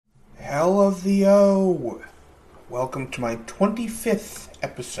Hell of the O. Welcome to my 25th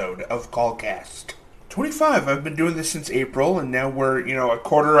episode of Callcast. 25. I've been doing this since April, and now we're, a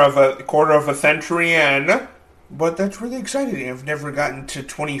quarter of a century in. But that's really exciting. I've never gotten to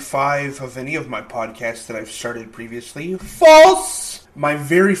 25 of any of my podcasts that I've started previously. False! My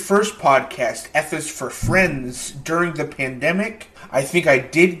very first podcast, F is for Friends, during the pandemic, I think I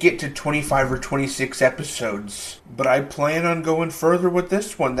did get to 25 or 26 episodes. But I plan on going further with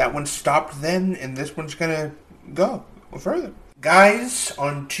this one. That one stopped then, and this one's gonna go further. Guys,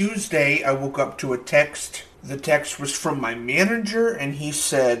 on Tuesday, I woke up to a text. The text was from my manager, and he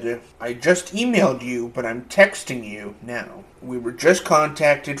said, I just emailed you, but I'm texting you now. We were just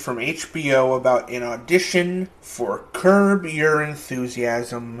contacted from HBO about an audition for Curb Your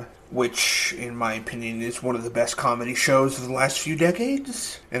Enthusiasm, which, in my opinion, is one of the best comedy shows of the last few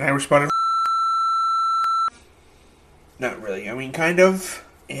decades. And I responded, not really, kind of.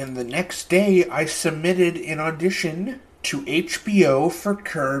 And the next day, I submitted an audition to HBO for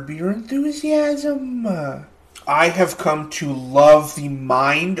Curb Your Enthusiasm. I have come to love the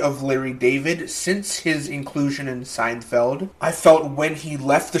mind of Larry David since his inclusion in Seinfeld. I felt when he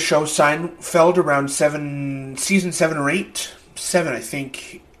left the show Seinfeld around season 7 or 8, 7 I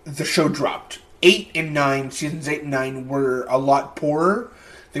think, the show dropped. 8 and 9, seasons 8 and 9 were a lot poorer.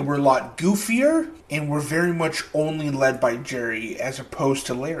 They were a lot goofier and were very much only led by Jerry as opposed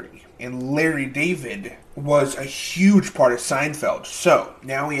to Larry. And Larry David was a huge part of Seinfeld. So,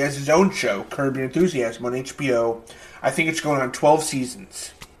 now he has his own show, Curb Your Enthusiasm, on HBO. I think it's going on 12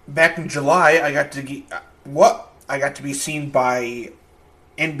 seasons. Back in July, I got to be seen by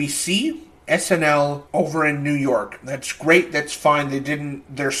NBC, SNL, over in New York. That's great, that's fine.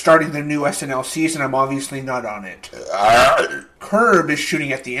 They're starting the new SNL season. I'm obviously not on it. Curb is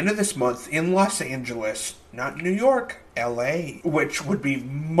shooting at the end of this month in Los Angeles, not New York. LA, which would be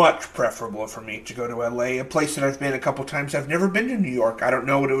much preferable for me to go to LA, a place that I've been a couple times. I've never been to New York. I don't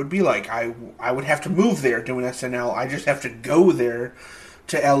know what it would be like. I would have to move there doing SNL. I just have to go there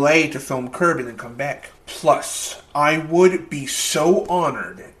to LA to film Curb and then come back. Plus, I would be so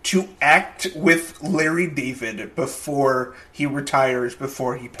honored to act with Larry David before he retires,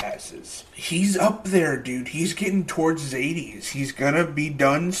 before he passes. He's up there, dude. He's getting towards his 80s. He's gonna be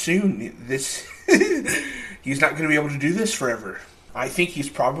done soon. He's not going to be able to do this forever. I think he's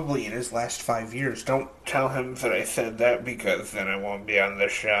probably in his last 5 years. Don't tell him that I said that because then I won't be on the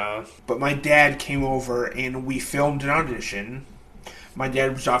show. But my dad came over and we filmed an audition. My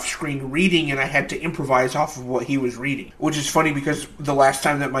dad was off screen reading and I had to improvise off of what he was reading. Which is funny because the last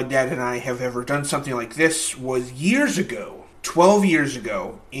time that my dad and I have ever done something like this was years ago. 12 years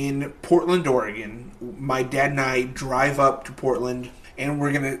ago in Portland, Oregon. My dad and I drive up to Portland and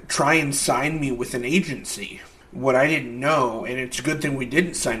we're going to try and sign me with an agency. What I didn't know, and it's a good thing we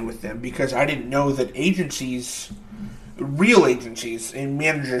didn't sign with them, because I didn't know that agencies, real agencies and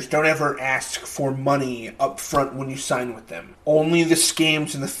managers, don't ever ask for money up front when you sign with them. Only the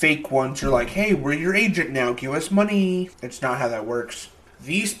scams and the fake ones are like, hey, we're your agent now, give us money. It's not how that works.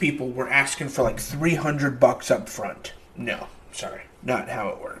 These people were asking for like $300 up front. No, sorry, not how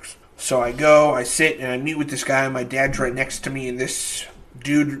it works. So I go, I sit, and I meet with this guy. My dad's right next to me, and this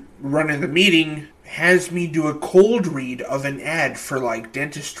dude running the meeting has me do a cold read of an ad for, like,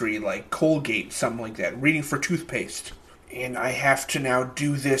 dentistry, like Colgate, something like that, reading for toothpaste. And I have to now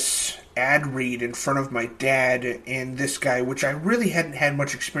do this ad read in front of my dad and this guy, which I really hadn't had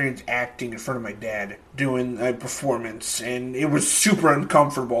much experience acting in front of my dad, doing a performance, and it was super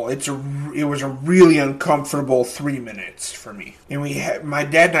uncomfortable. It was a really uncomfortable 3 minutes for me. And my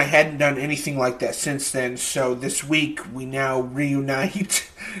dad and I hadn't done anything like that since then, so this week we now reunite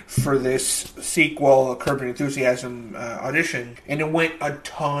for this sequel, Curb Your Enthusiasm audition, and it went a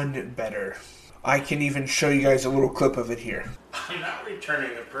ton better. I can even show you guys a little clip of it here. I'm not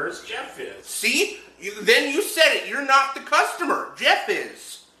returning the purse. Jeff is. See? Then you said it. You're not the customer. Jeff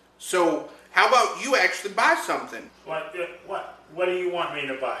is. So, how about you actually buy something? What do you want me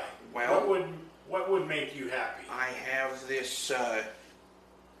to buy? Well, what would make you happy? I have this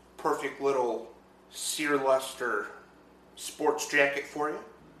perfect little Sear Luster sports jacket for you.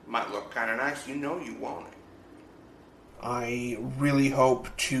 Might look kind of nice. You know you want it. I really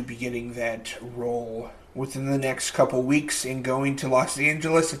hope to be getting that role within the next couple weeks and going to Los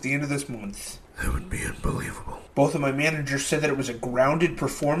Angeles at the end of this month. That would be unbelievable. Both of my managers said that it was a grounded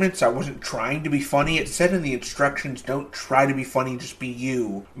performance. I wasn't trying to be funny. It said in the instructions, don't try to be funny, just be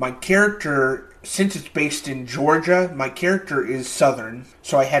you. My character, since it's based in Georgia, my character is Southern,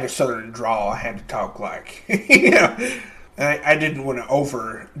 so I had a Southern drawl. I had to talk like, And I didn't want to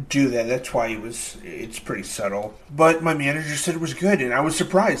overdo that. That's why it's pretty subtle. But my manager said it was good, and I was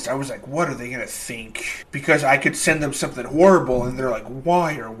surprised. I was like, what are they going to think? Because I could send them something horrible, and they're like,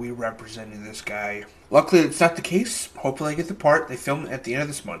 why are we representing this guy? Luckily, it's not the case. Hopefully I get the part. They film it at the end of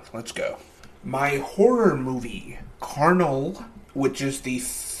this month. Let's go. My horror movie, Carnal, which is the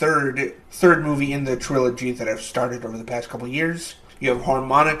third movie in the trilogy that I've started over the past couple of years. You have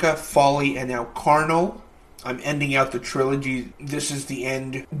Harmonica, Folly, and now Carnal. I'm ending out the trilogy. This is the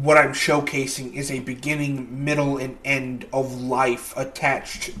end. What I'm showcasing is a beginning, middle, and end of life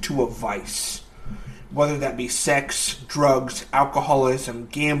attached to a vice. Whether that be sex, drugs, alcoholism,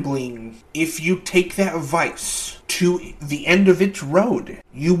 gambling. If you take that vice to the end of its road,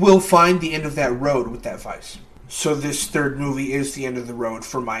 you will find the end of that road with that vice. So this third movie is the end of the road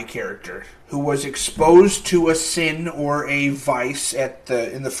for my character, who was exposed to a sin or a vice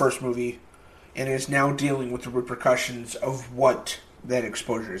in the first movie, and is now dealing with the repercussions of what that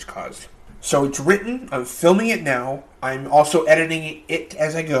exposure has caused. So it's written, I'm filming it now, I'm also editing it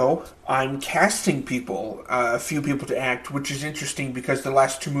as I go, I'm casting people, a few people to act, which is interesting because the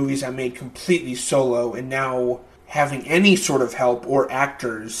last two movies I made completely solo, and now having any sort of help or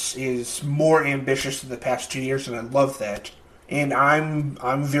actors is more ambitious than the past 2 years, and I love that. And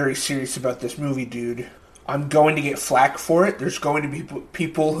I'm very serious about this movie, dude. I'm going to get flack for it. There's going to be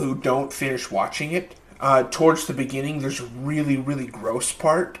people who don't finish watching it. Towards the beginning, there's a really, really gross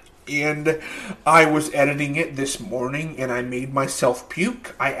part. And I was editing it this morning, and I made myself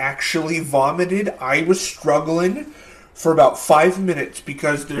puke. I actually vomited. I was struggling for about 5 minutes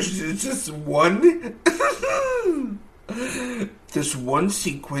because there's just one... this one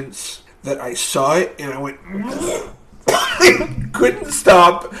sequence that I saw it, and I went... couldn't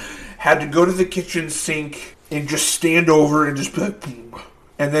stop. Had to go to the kitchen sink and just stand over and just be like...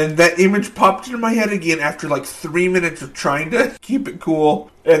 And then that image popped into my head again after like 3 minutes of trying to keep it cool.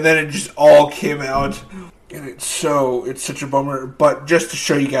 And then it just all came out. And it's such a bummer. But just to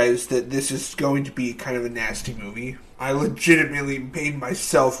show you guys that this is going to be kind of a nasty movie, I legitimately made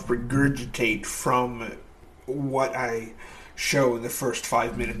myself regurgitate from what I show in the first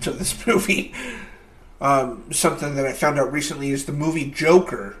 5 minutes of this movie. Something that I found out recently is the movie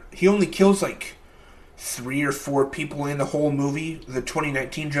Joker. He only kills like 3 or 4 people in the whole movie, the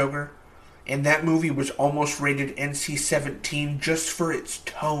 2019 Joker. And that movie was almost rated NC-17 just for its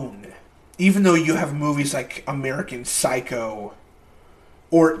tone. Even though you have movies like American Psycho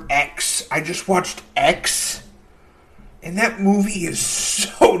or X. I just watched X, and that movie is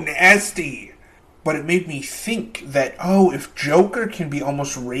so nasty. But it made me think that, if Joker can be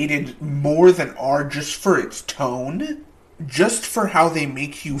almost rated more than R just for its tone, just for how they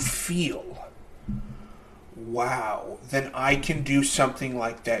make you feel, wow, then I can do something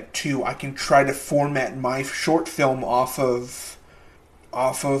like that too. I can try to format my short film off of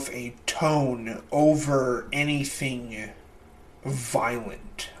a tone over anything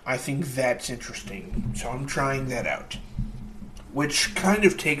violent. I think that's interesting. So I'm trying that out. Which kind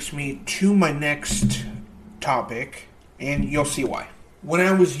of takes me to my next topic, and you'll see why. When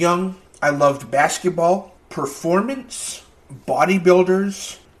I was young, I loved basketball, performance,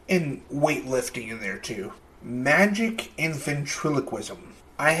 bodybuilders, and weightlifting in there too. Magic and ventriloquism.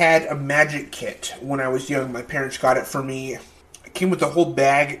 I had a magic kit when I was young. My parents got it for me. It came with a whole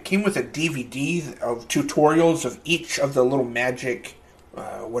bag. It came with a DVD of tutorials of each of the little magic,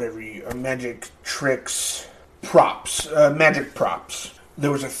 magic tricks, magic props.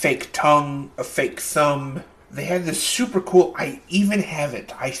 There was a fake tongue, a fake thumb. They had this super cool, I even have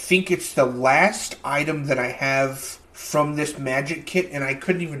it. I think it's the last item that I have from this magic kit, and I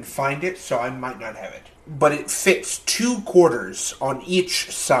couldn't even find it, so I might not have it. But it fits 2 quarters on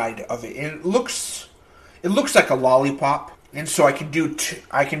each side of it, and it looks like a lollipop. And so I can do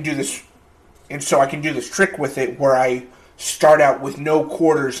this trick with it where I start out with no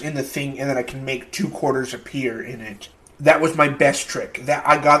quarters in the thing, and then I can make 2 quarters appear in it. That was my best trick. That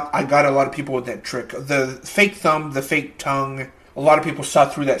I got a lot of people with that trick. The fake thumb, the fake tongue, a lot of people saw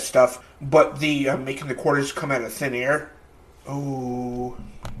through that stuff. But the making the quarters come out of thin air. Oh.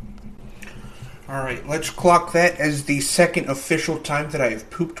 Alright, let's clock that as the second official time that I have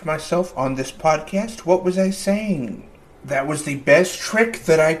pooped myself on this podcast. What was I saying? That was the best trick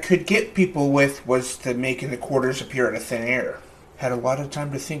that I could get people with, was the making the quarters appear out of thin air. Had a lot of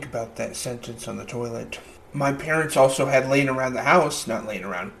time to think about that sentence on the toilet. My parents also had laying around the house, not laying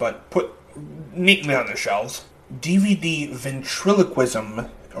around, but put neatly on the shelves, DVD ventriloquism,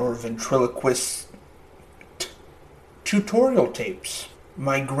 or ventriloquist tutorial tapes.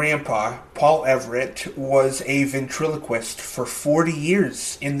 My grandpa, Paul Everett, was a ventriloquist for 40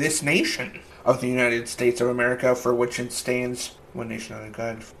 years in this nation. of the United States of America, for which it stands, one nation under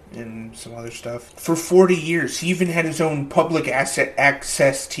God, and some other stuff. For 40 years, he even had his own public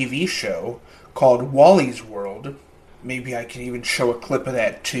access TV show called Wally's World. Maybe I can even show a clip of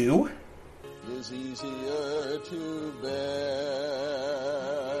that too. Is easier to bear,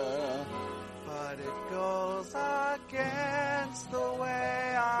 but it goes against the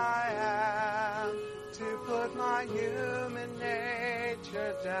way I am to put my human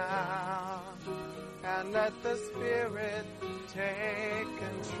nature down and let the spirit take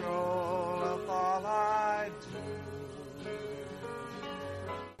control of all I do.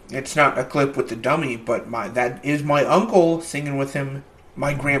 It's not a clip with the dummy, but that is my uncle singing with him.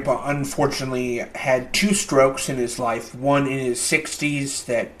 My grandpa, unfortunately, had 2 strokes in his life. One in his 60s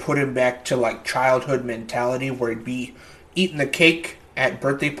that put him back to, like, childhood mentality, where he'd be eating the cake at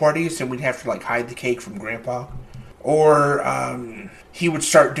birthday parties, and we'd have to, like, hide the cake from grandpa. Or, he would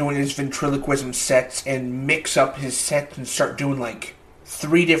start doing his ventriloquism sets and mix up his sets and start doing, like,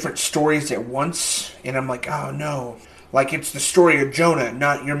 3 different stories at once. And I'm like, oh, no. Like, it's the story of Jonah,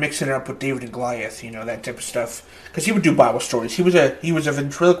 not you're mixing it up with David and Goliath, that type of stuff. Because he would do Bible stories. He was a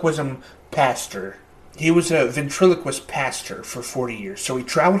ventriloquism pastor. He was a ventriloquist pastor for 40 years. So he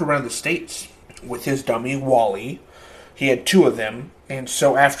traveled around the States with his dummy, Wally. He had 2 of them. And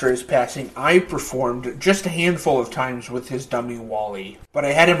so after his passing, I performed just a handful of times with his dummy, Wally. But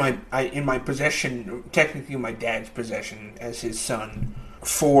I had in my possession, technically my dad's possession as his son,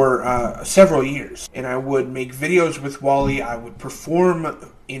 for several years. And I would make videos with Wally. I would perform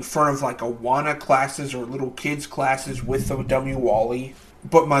in front of like Awana classes or little kids classes with the dummy Wally.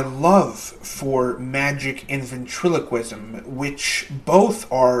 But my love for magic and ventriloquism, which both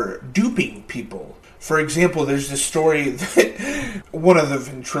are duping people. For example, there's this story that one of the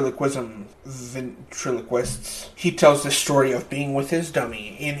ventriloquists, he tells the story of being with his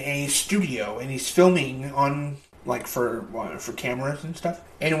dummy in a studio, and he's filming on, like, for cameras and stuff.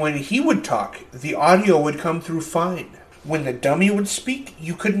 And when he would talk, the audio would come through fine. When the dummy would speak,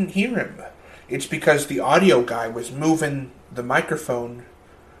 you couldn't hear him. It's because the audio guy was moving the microphone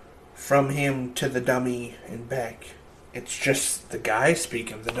from him to the dummy and back. It's just the guy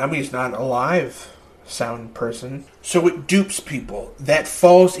speaking. The dummy's not alive sound person. So it dupes people. That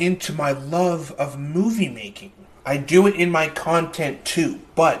falls into my love of movie making. I do it in my content too,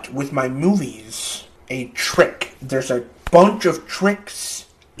 but with my movies, a trick. There's a bunch of tricks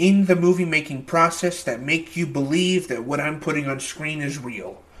in the movie making process that make you believe that what I'm putting on screen is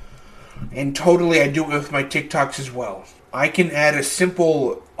real. And totally I do it with my TikToks as well. I can add a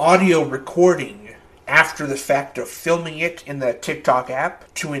simple audio recording after the fact of filming it in the TikTok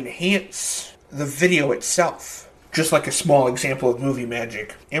app to enhance the video itself. Just like a small example of movie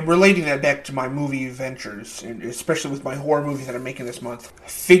magic. And relating that back to my movie ventures, and especially with my horror movie that I'm making this month,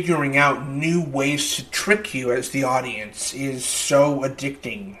 figuring out new ways to trick you as the audience is so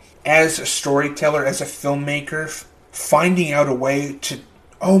addicting. As a storyteller, as a filmmaker, finding out a way to,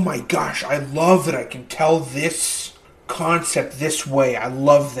 oh my gosh, I love that I can tell this concept this way. I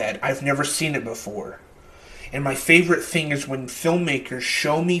love that. I've never seen it before. And my favorite thing is when filmmakers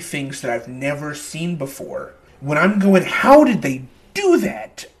show me things that I've never seen before. When I'm going, how did they do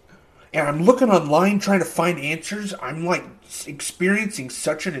that? And I'm looking online trying to find answers, I'm like experiencing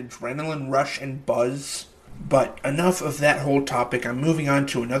such an adrenaline rush and buzz. But enough of that whole topic. I'm moving on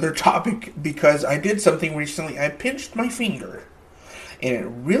to another topic because I did something recently. I pinched my finger. And it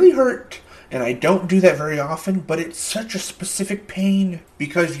really hurt. And I don't do that very often, but it's such a specific pain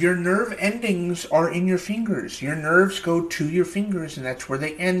because your nerve endings are in your fingers. Your nerves go to your fingers, and that's where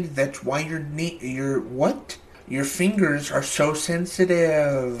they end. That's why your fingers are so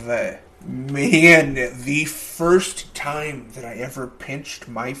sensitive. Man, the first time that I ever pinched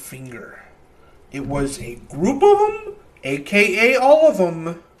my finger, it was a group of them, aka all of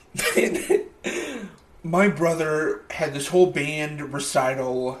them. My brother had this whole band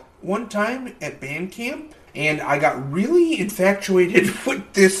recital one time at band camp, and I got really infatuated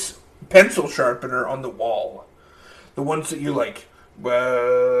with this pencil sharpener on the wall. The ones that you're like,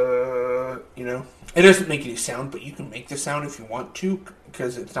 It doesn't make any sound, but you can make the sound if you want to,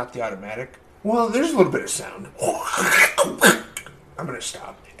 because it's not the automatic. Well, there's a little bit of sound. I'm going to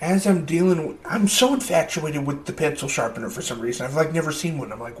stop. As I'm so infatuated with the pencil sharpener for some reason. I've never seen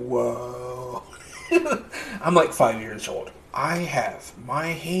one. I'm like, whoa. I'm like 5 years old. I have my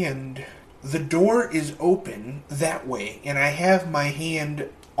hand, the door is open that way, and I have my hand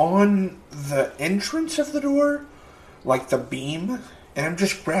on the entrance of the door, like the beam, and I'm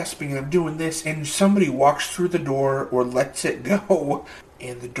just grasping and I'm doing this, and somebody walks through the door or lets it go,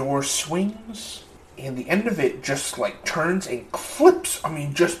 and the door swings, and the end of it just turns and flips,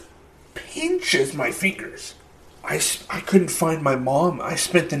 just pinches my fingers. I couldn't find my mom. I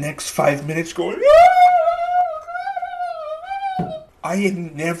spent the next 5 minutes going... I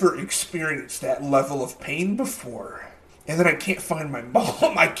had never experienced that level of pain before. And then I can't find my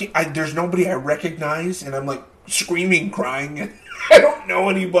mom. There's nobody I recognize, and I'm like screaming, crying. I don't know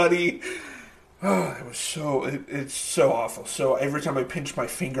anybody. Oh, it's so awful. So every time I pinch my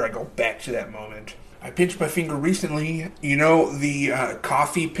finger, I go back to that moment. I pinched my finger recently. You know the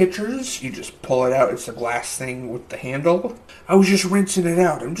coffee pitchers? You just pull it out. It's a glass thing with the handle. I was just rinsing it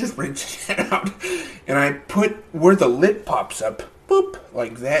out. I'm just rinsing it out. And I put where the lid pops up, boop,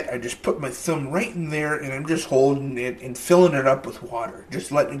 like that. I just put my thumb right in there, and I'm just holding it and filling it up with water.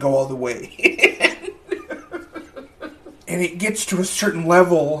 Just letting it go all the way. And it gets to a certain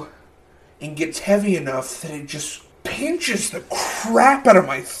level and gets heavy enough that it just pinches the crap out of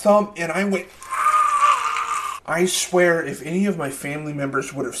my thumb, and I went... I swear, if any of my family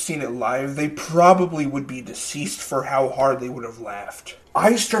members would have seen it live, they probably would be deceased for how hard they would have laughed.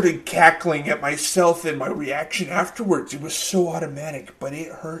 I started cackling at myself, and my reaction afterwards, it was so automatic, but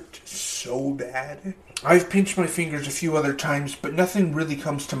it hurt so bad. I've pinched my fingers a few other times, but nothing really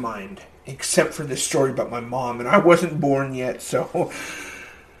comes to mind, except for this story about my mom, and I wasn't born yet, so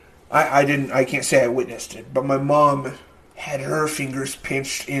I can't say I witnessed it, but my mom had her fingers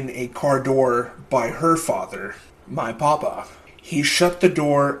pinched in a car door by her father, my papa. He shut the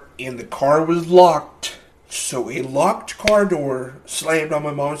door and the car was locked, so a locked car door slammed on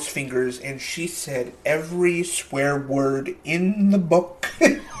my mom's fingers, and she said every swear word in the book.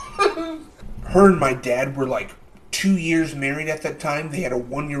 Her and my dad were like 2 years married at that time. They had a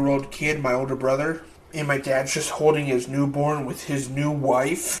 1-year-old kid, my older brother. And my dad's just holding his newborn with his new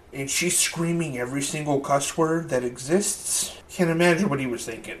wife. And she's screaming every single cuss word that exists. Can't imagine what he was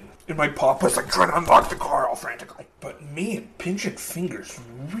thinking. And my papa's like trying to unlock the car all frantically. But me and pinching fingers,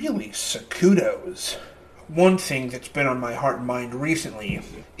 really kudos. One thing that's been on my heart and mind recently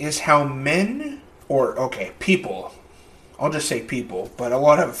is how people. I'll just say people. But a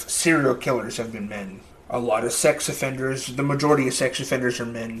lot of serial killers have been men. A lot of sex offenders, the majority of sex offenders are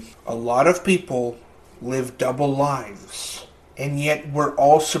men. A lot of people live double lives, and yet we're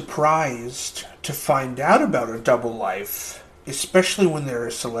all surprised to find out about a double life, especially when they're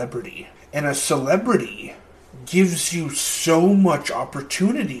a celebrity. And a celebrity gives you so much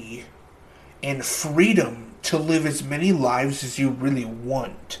opportunity and freedom to live as many lives as you really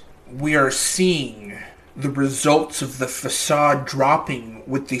want. We are seeing the results of the facade dropping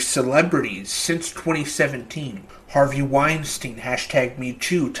with the celebrities since 2017. Harvey Weinstein,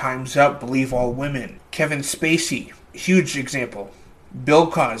 #MeToo, Time's Up, Believe All Women. Kevin Spacey, huge example. Bill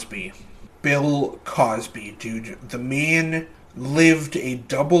Cosby, dude. The man lived a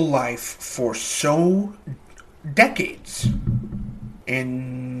double life for so decades.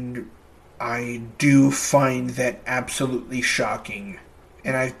 And I do find that absolutely shocking.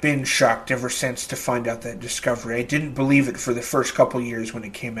 And I've been shocked ever since to find out that discovery. I didn't believe it for the first couple years when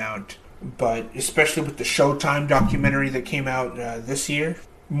it came out. But especially with the Showtime documentary that came out this year.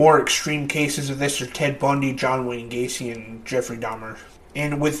 More extreme cases of this are Ted Bundy, John Wayne Gacy, and Jeffrey Dahmer.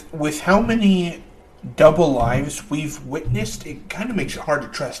 And with how many double lives we've witnessed, it kind of makes it hard to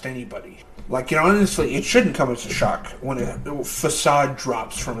trust anybody. Like, honestly, it shouldn't come as a shock when a facade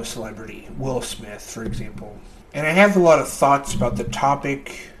drops from a celebrity. Will Smith, for example. And I have a lot of thoughts about the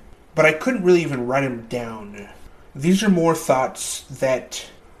topic, but I couldn't really even write them down. These are more thoughts that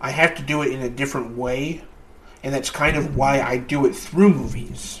I have to do it in a different way, and that's kind of why I do it through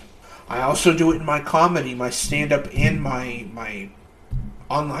movies. I also do it in my comedy, my stand-up, and my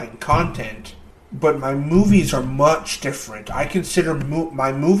online content, but my movies are much different. I consider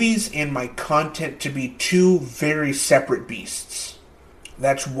my movies and my content to be two very separate beasts.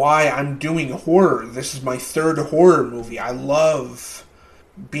 That's why I'm doing horror. This is my third horror movie. I love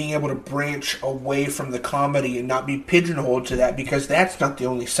being able to branch away from the comedy and not be pigeonholed to that, because that's not the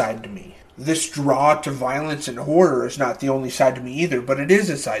only side to me. This draw to violence and horror is not the only side to me either, but it is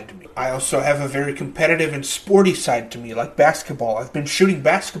a side to me. I also have a very competitive and sporty side to me, like basketball. I've been shooting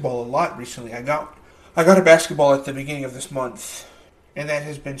basketball a lot recently. I got a basketball at the beginning of this month, and that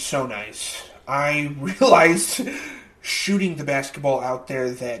has been so nice. I realized shooting the basketball out there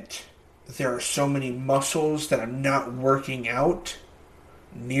that there are so many muscles that I'm not working out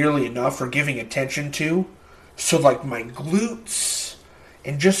nearly enough or giving attention to. So like my glutes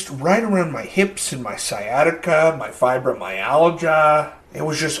and just right around my hips and my sciatica, my fibromyalgia, it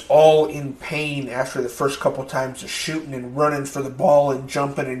was just all in pain after the first couple times of shooting and running for the ball and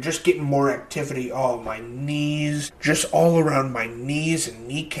jumping and just getting more activity. Oh, my knees, just all around my knees and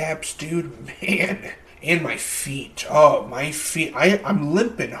kneecaps, dude, man. And my feet. Oh, my feet. I'm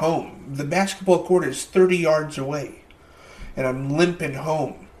limping home. The basketball court is 30 yards away. And I'm limping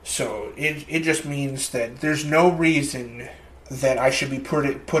home. So it just means that there's no reason that I should be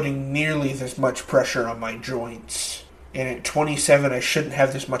putting nearly this much pressure on my joints. And at 27, I shouldn't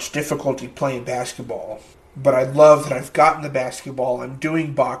have this much difficulty playing basketball. But I love that I've gotten the basketball. I'm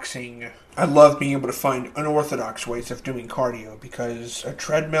doing boxing. I love being able to find unorthodox ways of doing cardio, because a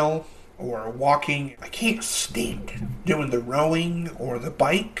treadmill or walking, I can't stand doing the rowing or the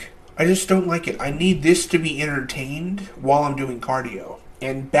bike. I just don't like it. I need this to be entertained while I'm doing cardio.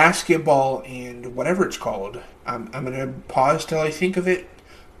 And basketball and whatever it's called, I'm going to pause till I think of it.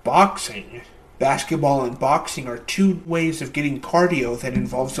 Boxing. Basketball and boxing are two ways of getting cardio that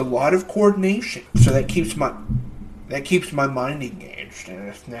involves a lot of coordination. So that keeps my mind engaged, and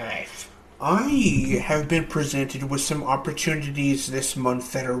it's nice. I have been presented with some opportunities this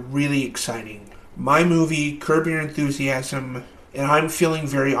month that are really exciting. My movie, Curb Your Enthusiasm, and I'm feeling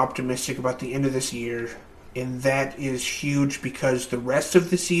very optimistic about the end of this year. And that is huge because the rest of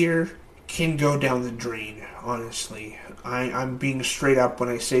this year can go down the drain, honestly. I'm being straight up when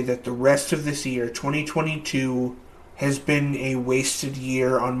I say that the rest of this year, 2022, has been a wasted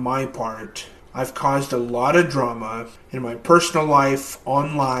year on my part. I've caused a lot of drama in my personal life,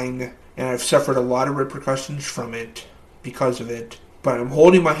 online, and I've suffered a lot of repercussions from it because of it. But I'm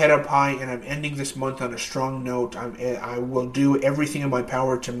holding my head up high, and I'm ending this month on a strong note. I will do everything in my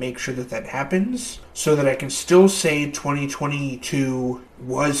power to make sure that happens, so that I can still say 2022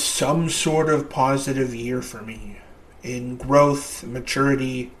 was some sort of positive year for me in growth,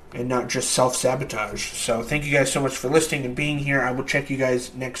 maturity, and not just self-sabotage. So thank you guys so much for listening and being here. I will check you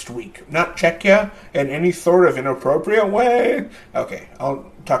guys next week. Not check ya in any sort of inappropriate way. Okay,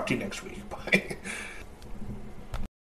 I'll talk to you next week. Bye.